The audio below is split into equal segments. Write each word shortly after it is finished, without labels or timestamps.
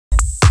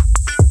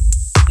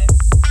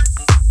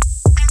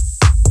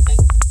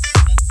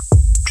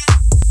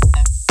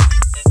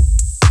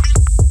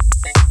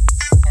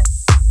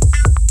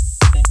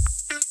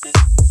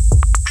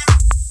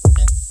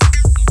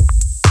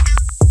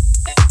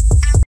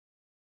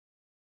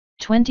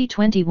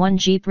2021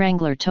 Jeep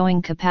Wrangler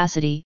towing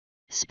capacity,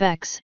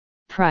 specs,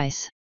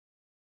 price.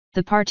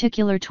 The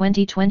particular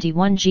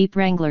 2021 Jeep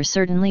Wrangler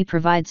certainly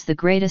provides the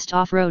greatest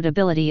off-road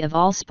ability of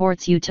all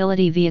sports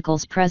utility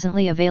vehicles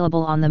presently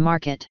available on the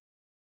market.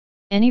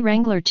 Any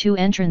Wrangler 2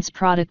 entrance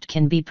product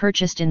can be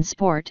purchased in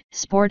Sport,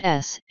 Sport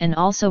S, and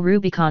also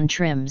Rubicon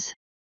trims.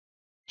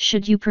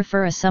 Should you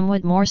prefer a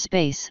somewhat more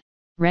space,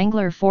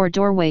 Wrangler 4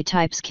 doorway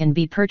types can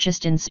be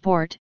purchased in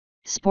Sport,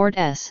 Sport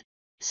S,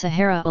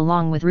 Sahara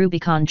along with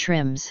Rubicon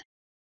trims.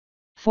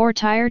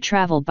 4-tire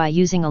travel by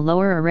using a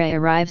lower array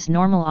arrives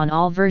normal on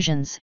all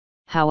versions.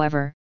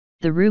 However,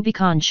 the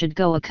Rubicon should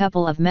go a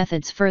couple of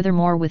methods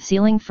furthermore with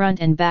sealing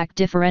front and back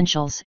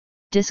differentials,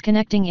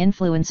 disconnecting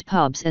influence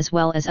pubs as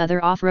well as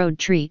other off-road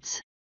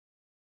treats.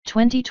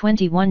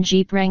 2021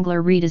 Jeep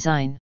Wrangler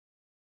redesign.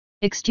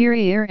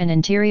 Exterior and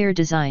interior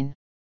design.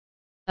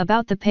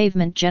 About the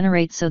pavement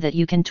generate so that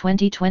you can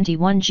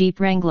 2021 Jeep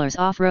Wrangler's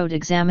off-road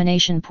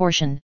examination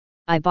portion.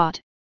 I bought,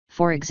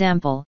 for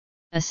example,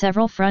 a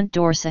several front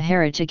door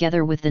Sahara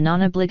together with the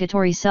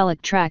non-obligatory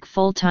Select Track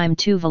full-time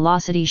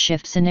 2-velocity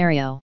shift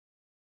scenario.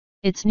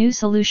 Its new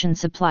solution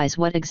supplies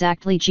what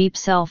exactly Jeep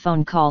cell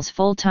phone calls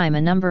full-time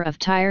a number of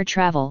tire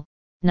travel,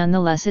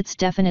 nonetheless it's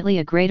definitely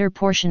a greater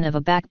portion of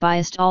a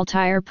back-biased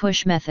all-tire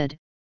push method,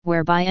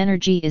 whereby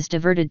energy is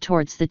diverted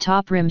towards the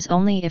top rims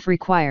only if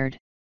required.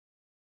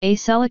 A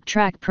Select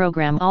Track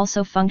program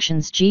also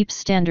functions Jeep's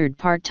standard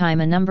part-time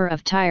a number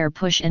of tire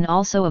push and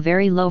also a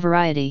very low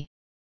variety.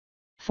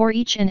 For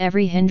each and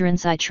every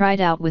hindrance I tried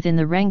out within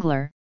the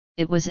Wrangler,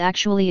 it was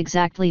actually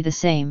exactly the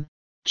same,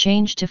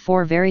 change to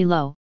 4 very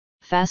low,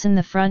 fasten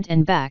the front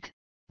and back,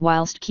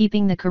 whilst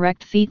keeping the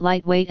correct feet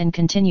lightweight and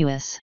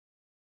continuous.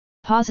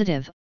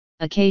 Positive,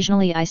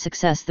 occasionally I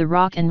success the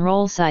rock and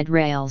roll side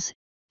rails,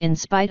 in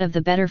spite of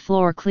the better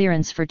floor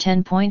clearance for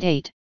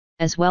 10.8,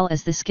 as well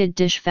as the skid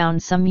dish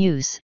found some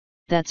use,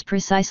 that's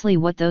precisely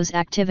what those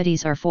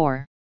activities are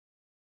for.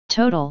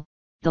 Total.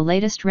 The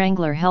latest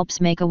Wrangler helps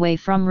make away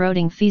from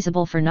roading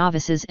feasible for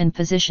novices and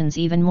positions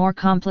even more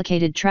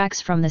complicated tracks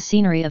from the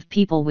scenery of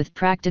people with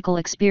practical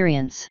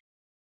experience.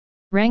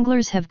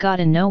 Wranglers have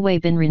got in no way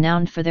been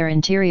renowned for their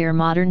interior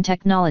modern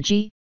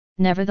technology,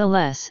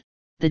 nevertheless,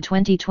 the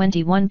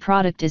 2021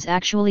 product is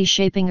actually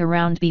shaping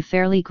around be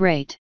fairly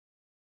great.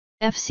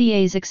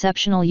 FCA's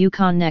exceptional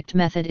U-Connect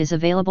method is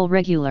available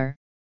regular,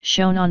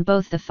 shown on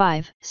both the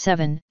 5,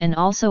 7, and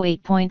also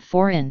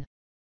 8.4-in.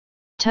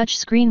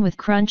 Touchscreen with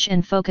crunch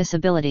and focus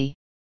ability.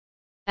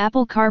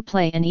 Apple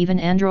CarPlay and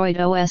even Android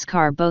OS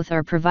Car both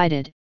are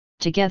provided,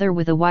 together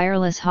with a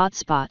wireless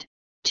hotspot,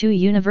 2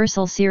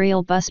 universal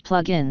serial bus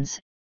plug-ins,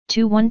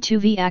 2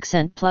 1.2V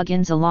accent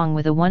plug-ins along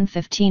with a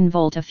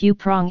 115-volt a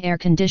few-prong air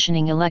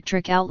conditioning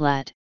electric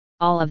outlet,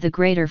 all of the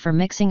greater for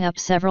mixing up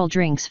several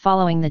drinks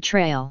following the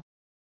trail.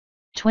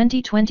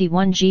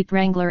 2021 Jeep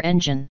Wrangler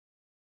engine.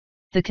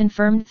 The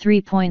confirmed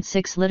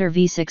 3.6-liter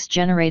V6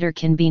 generator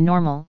can be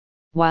normal,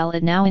 while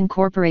it now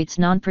incorporates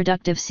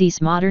non-productive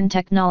CES modern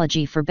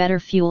technology for better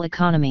fuel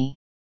economy.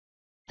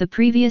 The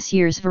previous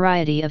year's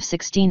variety of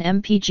 16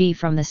 mpg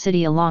from the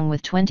city along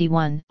with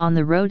 21 on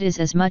the road is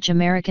as much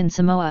American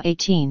Samoa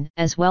 18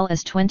 as well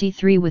as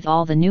 23 with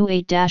all the new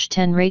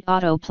 8-10 rate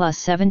auto plus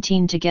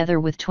 17 together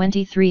with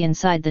 23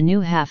 inside the new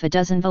half a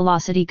dozen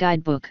velocity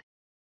guidebook.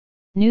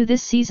 New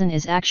this season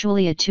is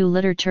actually a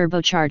 2-liter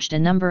turbocharged a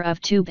number of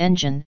tube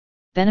engine,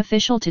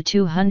 beneficial to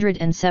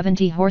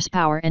 270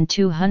 horsepower and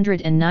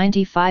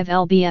 295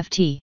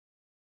 lb-ft.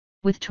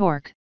 With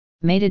torque,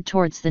 mated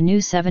towards the new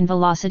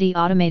 7-velocity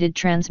automated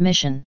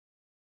transmission.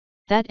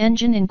 That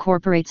engine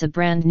incorporates a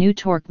brand new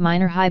torque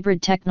minor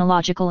hybrid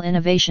technological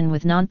innovation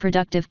with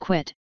non-productive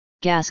quit,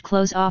 gas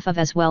close off of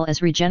as well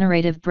as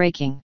regenerative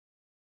braking.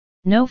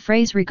 No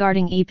phrase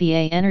regarding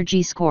EPA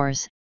energy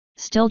scores,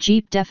 still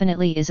Jeep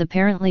definitely is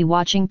apparently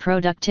watching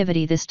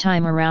productivity this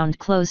time around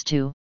close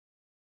to.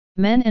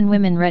 Men and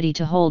women ready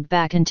to hold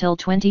back until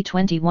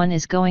 2021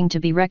 is going to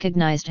be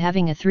recognized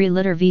having a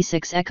 3-liter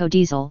V6 Eco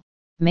Diesel,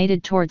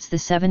 mated towards the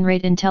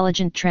 7-rate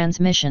intelligent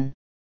transmission.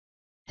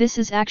 This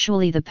is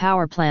actually the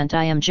power plant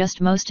I am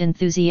just most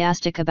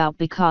enthusiastic about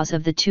because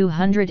of the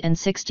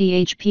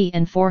 260 HP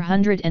and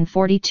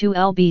 442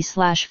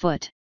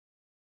 lb/ft.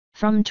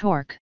 From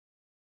torque.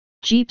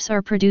 Jeeps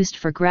are produced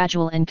for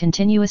gradual and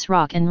continuous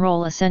rock and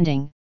roll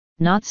ascending,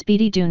 not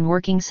speedy dune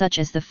working such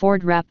as the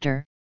Ford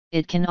Raptor.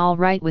 It can all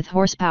right with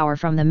horsepower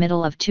from the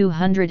middle of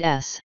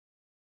 200s.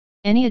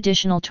 Any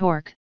additional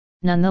torque,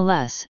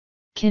 nonetheless,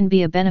 can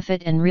be a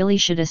benefit and really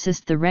should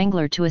assist the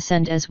Wrangler to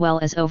ascend as well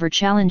as over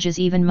challenges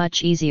even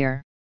much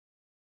easier.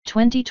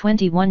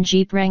 2021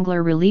 Jeep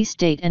Wrangler release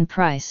date and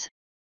price.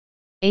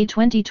 A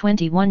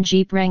 2021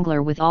 Jeep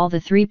Wrangler with all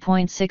the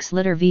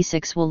 3.6-liter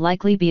V6 will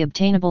likely be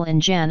obtainable in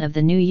Jan of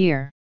the new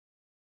year.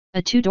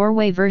 A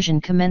 2-doorway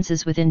version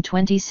commences within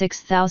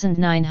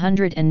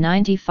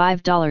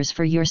 $26,995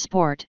 for your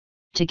Sport,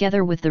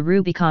 together with the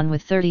Rubicon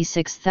with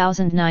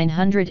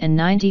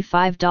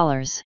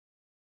 $36,995.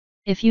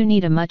 If you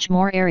need a much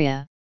more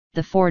area,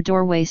 the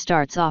 4-doorway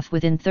starts off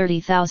within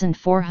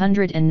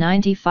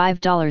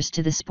 $30,495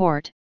 to the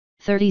Sport,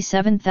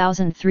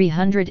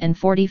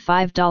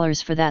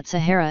 $37,345 for that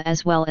Sahara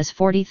as well as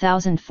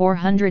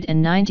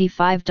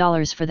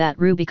 $40,495 for that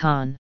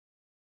Rubicon.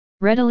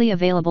 Readily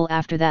available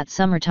after that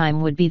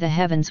summertime would be the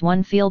Heavens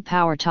One Feel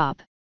Power Top,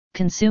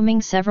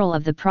 consuming several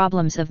of the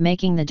problems of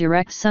making the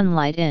direct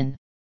sunlight in.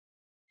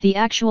 The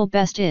actual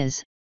best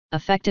is,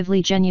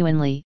 effectively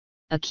genuinely,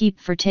 a keep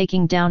for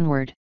taking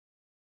downward.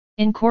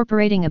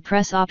 Incorporating a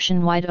press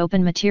option wide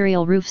open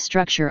material roof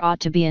structure ought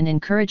to be an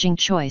encouraging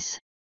choice.